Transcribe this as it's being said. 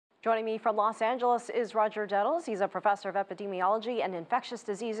Joining me from Los Angeles is Roger Detels. He's a professor of epidemiology and infectious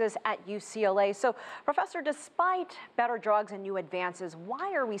diseases at UCLA. So, Professor, despite better drugs and new advances,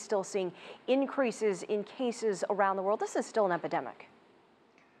 why are we still seeing increases in cases around the world? This is still an epidemic.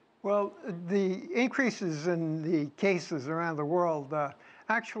 Well, the increases in the cases around the world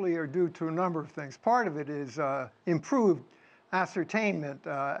actually are due to a number of things. Part of it is improved ascertainment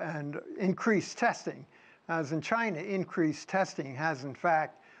and increased testing. As in China, increased testing has in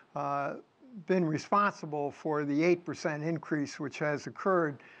fact been responsible for the 8% increase which has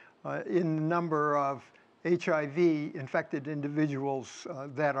occurred in the number of HIV-infected individuals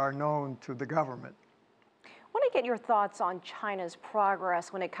that are known to the government. I want to get your thoughts on China's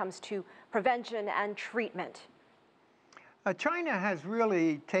progress when it comes to prevention and treatment. China has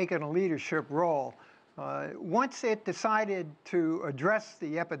really taken a leadership role. Once it decided to address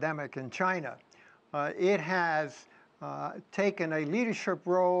the epidemic in China, it has taken a leadership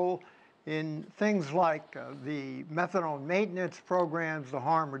role in things like the methadone maintenance programs, the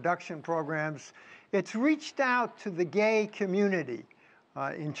harm reduction programs. It's reached out to the gay community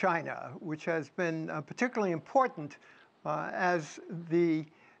in China, which has been particularly important as the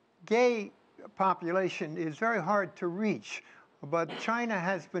gay population is very hard to reach. But China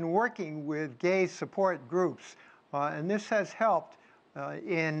has been working with gay support groups, and this has helped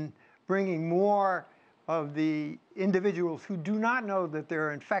in bringing more of the individuals who do not know that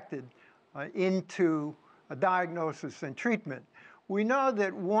they're infected into a diagnosis and treatment. We know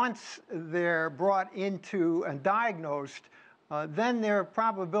that once they're brought into and diagnosed, then their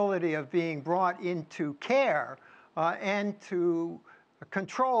probability of being brought into care and to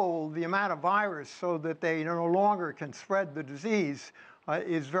control the amount of virus so that they no longer can spread the disease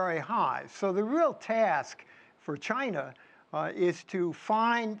is very high. So the real task for China is to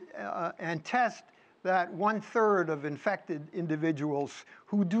find and test that 1/3 of infected individuals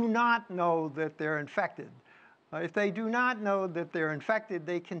who do not know that they're infected. If they do not know that they're infected,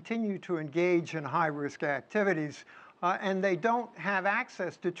 they continue to engage in high-risk activities, and they don't have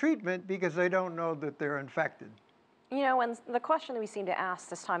access to treatment because they don't know that they're infected. You know, and the question that we seem to ask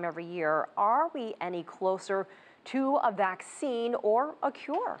this time every year, are we any closer to a vaccine or a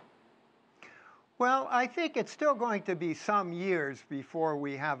cure? Well, I think it's still going to be some years before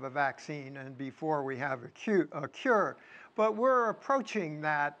we have a vaccine and before we have a cure. But we're approaching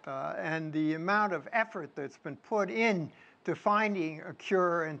that, and the amount of effort that's been put into finding a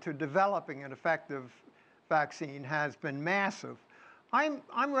cure and to developing an effective vaccine has been massive. I'm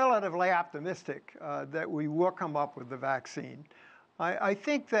relatively optimistic that we will come up with a vaccine. I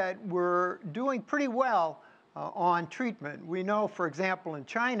think that we're doing pretty well on treatment. We know, for example, in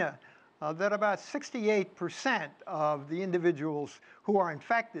China, that about 68% of the individuals who are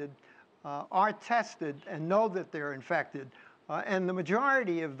infected are tested and know that they're infected. And the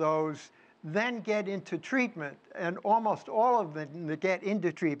majority of those then get into treatment, and almost all of them that get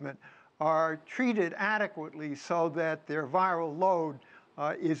into treatment are treated adequately so that their viral load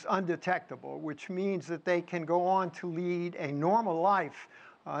is undetectable, which means that they can go on to lead a normal life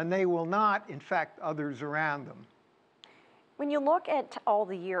and they will not infect others around them. When you look at all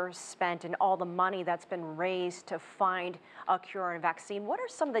the years spent and all the money that's been raised to find a cure and vaccine, what are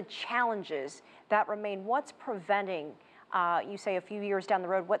some of the challenges that remain? What's preventing, you say a few years down the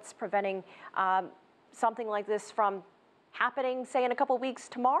road, what's preventing something like this from happening, say, in a couple of weeks,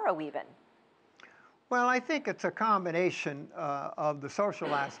 tomorrow even? Well, I think it's a combination of the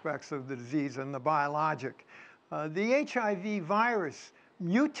social aspects of the disease and the biologic. The HIV virus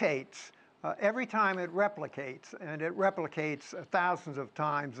mutates every time it replicates, and it replicates thousands of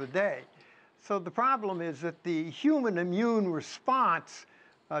times a day. So the problem is that the human immune response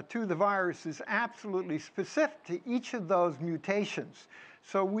to the virus is absolutely specific to each of those mutations.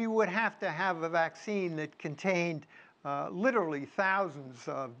 So we would have to have a vaccine that contained literally thousands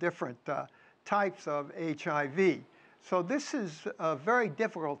of different types of HIV. So this is a very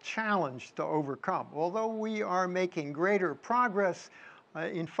difficult challenge to overcome. Although we are making greater progress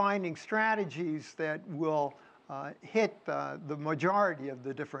in finding strategies that will hit the majority of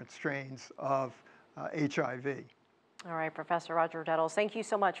the different strains of HIV. All right, Professor Roger Detels, thank you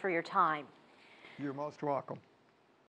so much for your time. You're most welcome.